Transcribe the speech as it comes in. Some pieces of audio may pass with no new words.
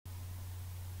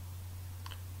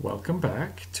Welcome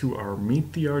back to our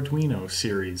Meet the Arduino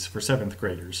series for 7th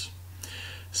graders.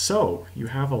 So, you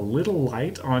have a little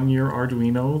light on your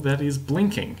Arduino that is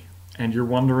blinking, and you're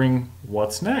wondering,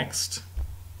 what's next?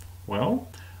 Well,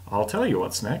 I'll tell you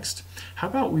what's next. How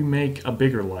about we make a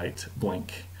bigger light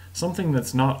blink, something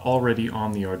that's not already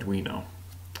on the Arduino.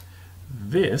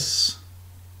 This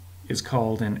is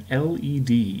called an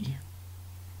LED.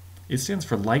 It stands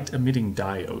for light emitting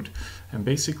diode, and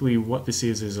basically what this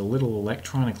is a little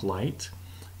electronic light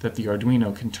that the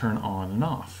Arduino can turn on and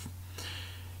off.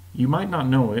 You might not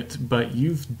know it, but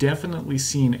you've definitely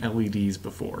seen LEDs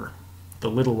before. The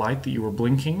little light that you were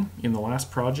blinking in the last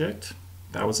project,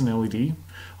 that was an LED.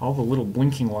 All the little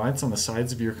blinking lights on the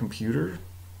sides of your computer,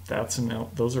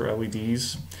 those are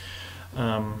LEDs.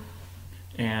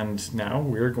 And now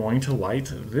we're going to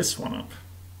light this one up.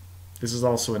 This is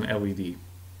also an LED.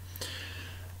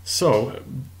 So,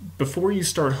 before you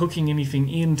start hooking anything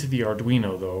into the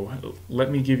Arduino though,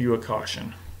 let me give you a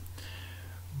caution.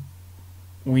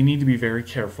 We need to be very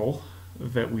careful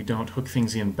that we don't hook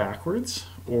things in backwards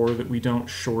or that we don't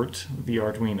short the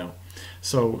Arduino.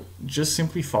 So just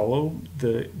simply follow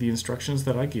the instructions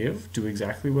that I give, do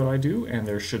exactly what I do, and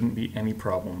there shouldn't be any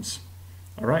problems.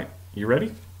 Alright, you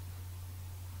ready?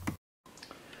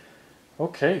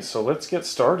 Okay, so let's get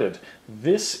started.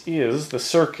 This is the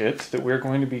circuit that we're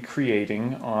going to be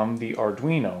creating on the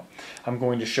Arduino. I'm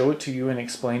going to show it to you and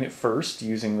explain it first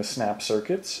using the snap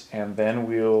circuits, and then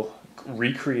we'll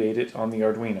recreate it on the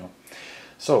Arduino.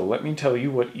 So let me tell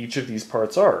you what each of these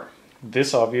parts are.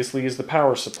 This obviously is the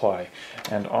power supply,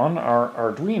 and on our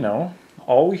Arduino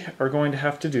all we are going to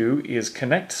have to do is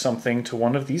connect something to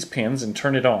one of these pins and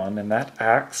turn it on, and that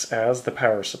acts as the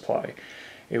power supply.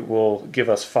 It will give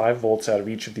us 5 volts out of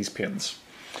each of these pins.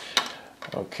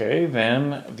 Okay,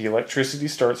 then the electricity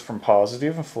starts from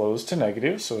positive and flows to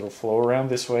negative, so it'll flow around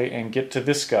this way and get to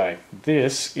this guy.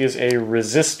 This is a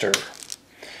resistor.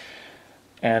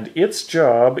 And its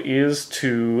job is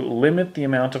to limit the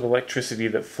amount of electricity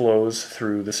that flows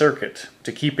through the circuit,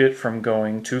 to keep it from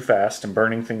going too fast and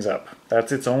burning things up.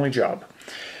 That's its only job.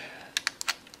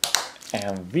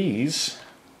 And these,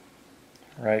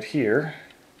 right here,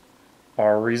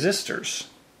 are resistors.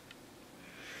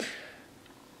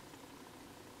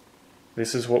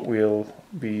 This is what we'll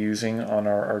be using on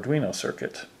our Arduino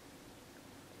circuit.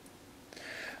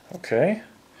 Okay,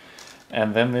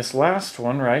 and then this last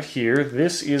one right here,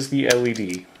 this is the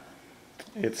LED.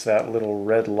 It's that little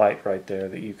red light right there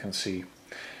that you can see,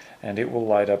 and it will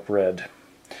light up red.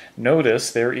 Notice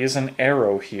there is an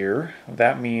arrow here.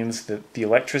 That means that the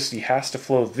electricity has to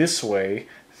flow this way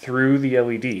through the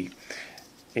LED.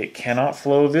 It cannot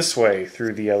flow this way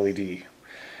through the LED.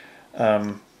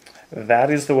 That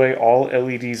is the way all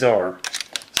LEDs are.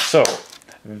 So,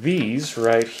 these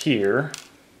right here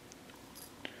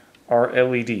are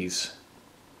LEDs.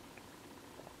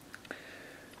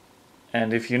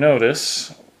 And if you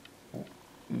notice,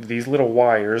 these little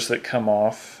wires that come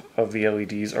off of the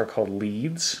LEDs are called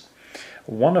leads.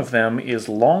 One of them is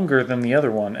longer than the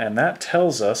other one, and that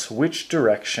tells us which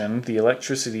direction the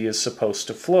electricity is supposed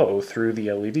to flow through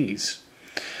the LEDs.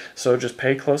 So just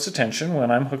pay close attention when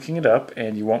I'm hooking it up,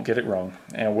 and you won't get it wrong.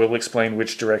 And we'll explain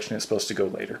which direction it's supposed to go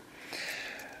later.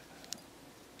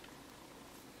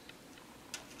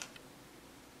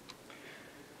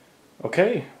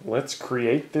 Okay, let's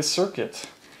create this circuit.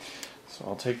 So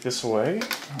I'll take this away,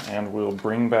 and we'll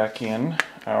bring back in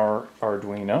our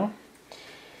Arduino.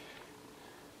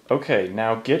 Okay,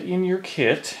 now get in your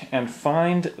kit and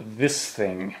find this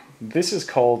thing. This is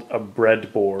called a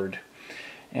breadboard,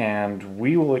 and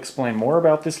we will explain more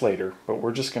about this later, but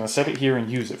we're just going to set it here and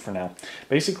use it for now.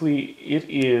 Basically,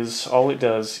 all it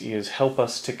does is help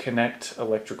us to connect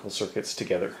electrical circuits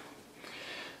together.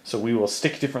 So we will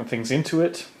stick different things into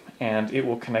it, and it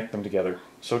will connect them together.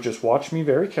 So just watch me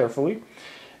very carefully,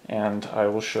 and I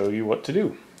will show you what to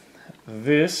do.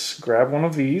 Grab one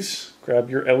of these, grab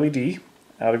your LED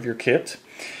out of your kit,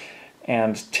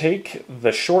 and take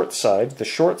the short side. The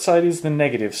short side is the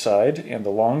negative side, and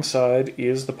the long side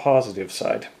is the positive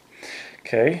side.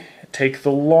 Okay, take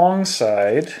the long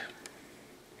side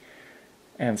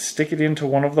and stick it into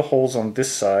one of the holes on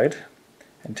this side,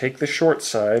 and take the short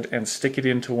side and stick it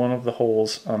into one of the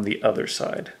holes on the other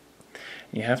side.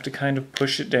 You have to kind of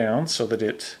push it down so that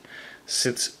it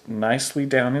sits nicely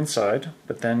down inside,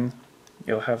 but then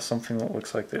you'll have something that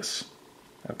looks like this.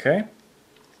 Okay?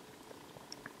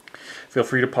 Feel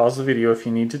free to pause the video if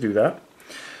you need to do that.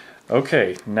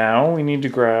 Okay, now we need to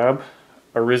grab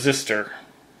a resistor.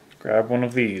 Grab one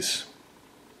of these.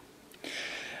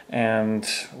 And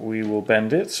we will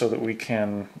bend it so that we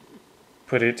can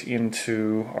put it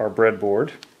into our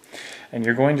breadboard. And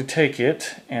you're going to take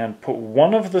it and put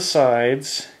one of the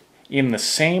sides in the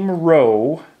same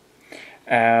row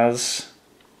as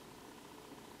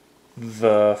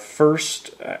the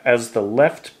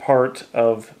left part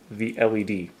of the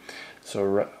LED.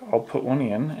 So I'll put one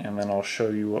in and then I'll show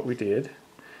you what we did.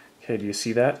 Okay, do you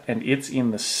see that? And it's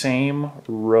in the same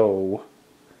row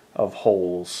of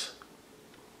holes.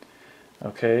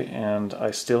 Okay, and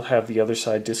I still have the other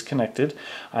side disconnected.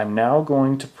 I'm now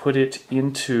going to put it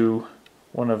into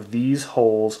one of these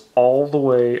holes all the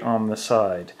way on the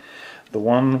side. The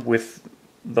one with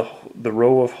the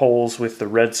row of holes with the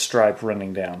red stripe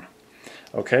running down.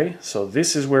 Okay, so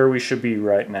this is where we should be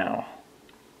right now.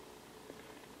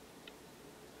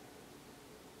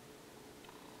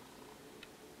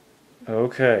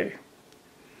 Okay,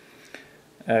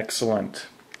 excellent.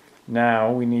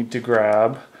 Now we need to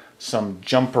grab some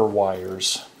jumper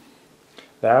wires.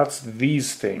 That's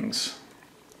these things.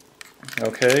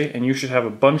 Okay, and you should have a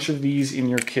bunch of these in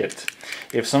your kit.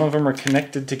 If some of them are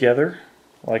connected together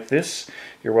like this,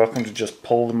 you're welcome to just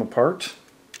pull them apart.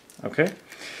 Okay?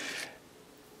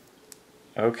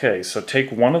 Okay, so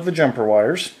take one of the jumper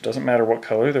wires, doesn't matter what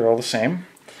color, they're all the same,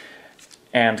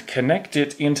 and connect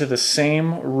it into the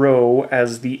same row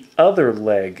as the other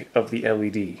leg of the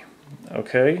LED.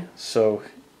 Okay, so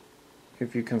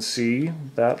if you can see,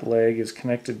 that leg is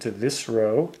connected to this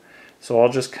row. So I'll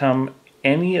just come,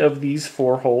 any of these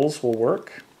 4 holes will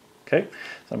work. Okay,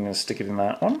 so I'm going to stick it in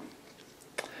that one.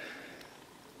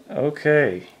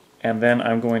 Okay, and then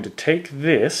I'm going to take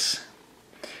this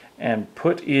and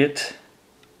put it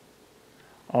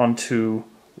onto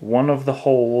one of the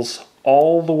holes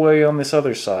all the way on this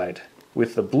other side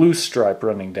with the blue stripe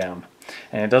running down.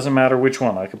 And it doesn't matter which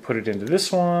one. I could put it into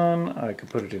this one, I could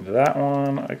put it into that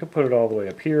one, I could put it all the way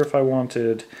up here if I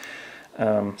wanted.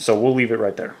 So we'll leave it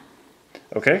right there.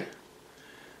 Okay?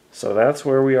 So that's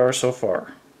where we are so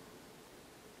far.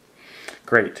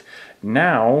 Great.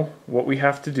 Now what we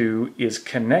have to do is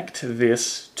connect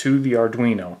this to the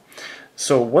Arduino.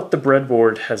 So what the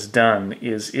breadboard has done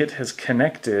is it has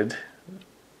connected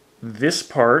this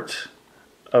part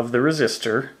of the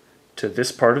resistor to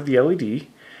this part of the LED,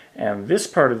 and this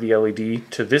part of the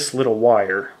LED to this little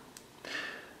wire.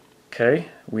 Okay,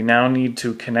 we now need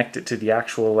to connect it to the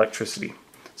actual electricity.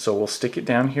 So we'll stick it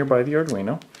down here by the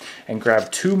Arduino and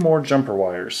grab 2 more jumper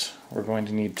wires. We're going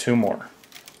to need 2 more.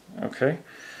 Okay,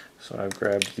 so I've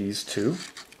grabbed these 2,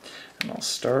 and I'll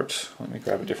start, let me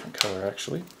grab a different color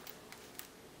actually.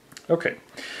 Okay,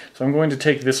 so I'm going to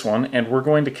take this one and we're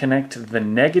going to connect the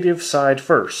negative side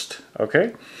first.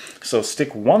 Okay, so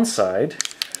stick one side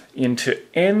into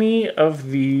any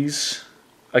of these,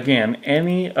 again,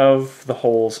 any of the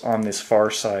holes on this far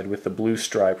side with the blue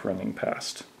stripe running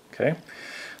past. Okay,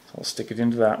 so I'll stick it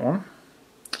into that one.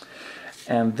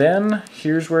 And then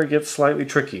here's where it gets slightly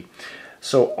tricky.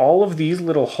 So all of these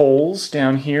little holes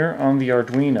down here on the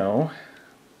Arduino,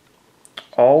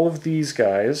 all of these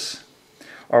guys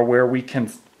are where we can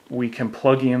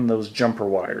plug in those jumper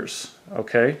wires.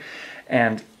 Okay,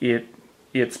 and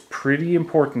it's pretty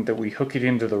important that we hook it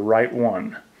into the right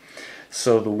one.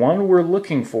 So the one we're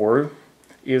looking for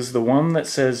is the one that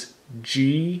says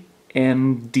GND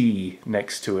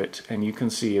next to it, and you can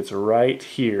see it's right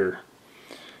here.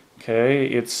 Okay,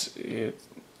 it says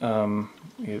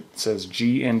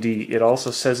GND. It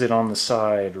also says it on the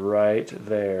side right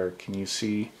there. Can you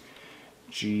see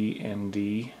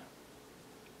GND?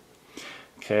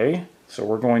 Okay, so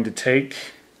we're going to take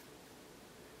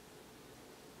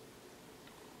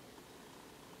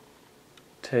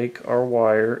our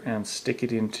wire and stick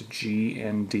it into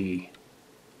GND.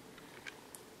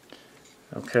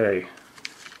 Okay,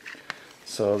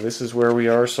 so this is where we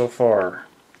are so far.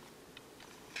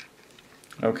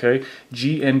 Okay,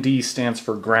 GND stands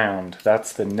for ground.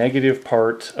 That's the negative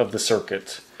part of the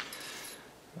circuit.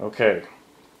 Okay,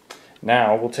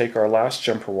 now we'll take our last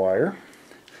jumper wire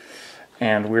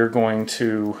and we're going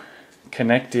to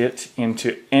connect it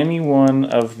into any one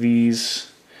of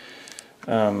these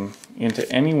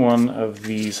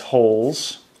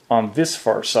holes on this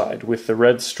far side with the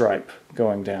red stripe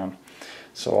going down.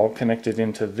 So I'll connect it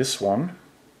into this one.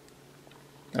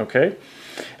 Okay,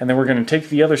 and then we're going to take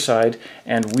the other side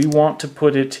and we want to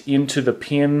put it into the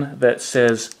pin that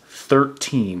says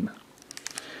 13.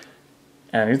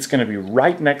 And it's going to be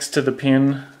right next to the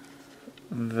pin,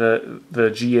 the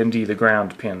GND, the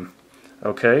ground pin.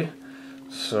 Okay,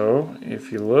 so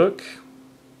if you look,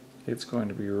 it's going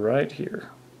to be right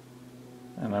here.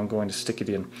 And I'm going to stick it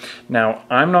in. Now,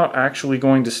 I'm not actually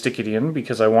going to stick it in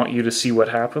because I want you to see what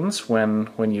happens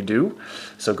when you do.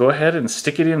 So go ahead and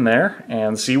stick it in there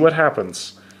and see what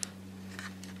happens.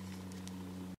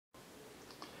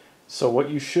 So what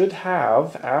you should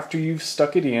have after you've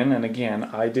stuck it in, and again,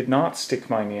 I did not stick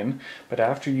mine in, but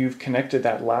after you've connected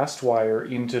that last wire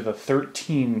into the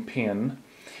 13 pin,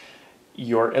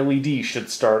 your LED should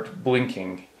start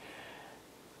blinking.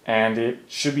 And it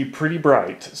should be pretty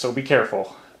bright, so be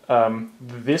careful.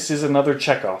 This is another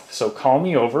checkoff, so call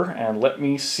me over and let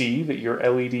me see that your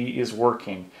LED is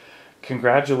working.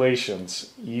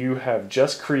 Congratulations, you have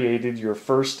just created your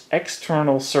first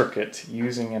external circuit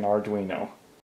using an Arduino.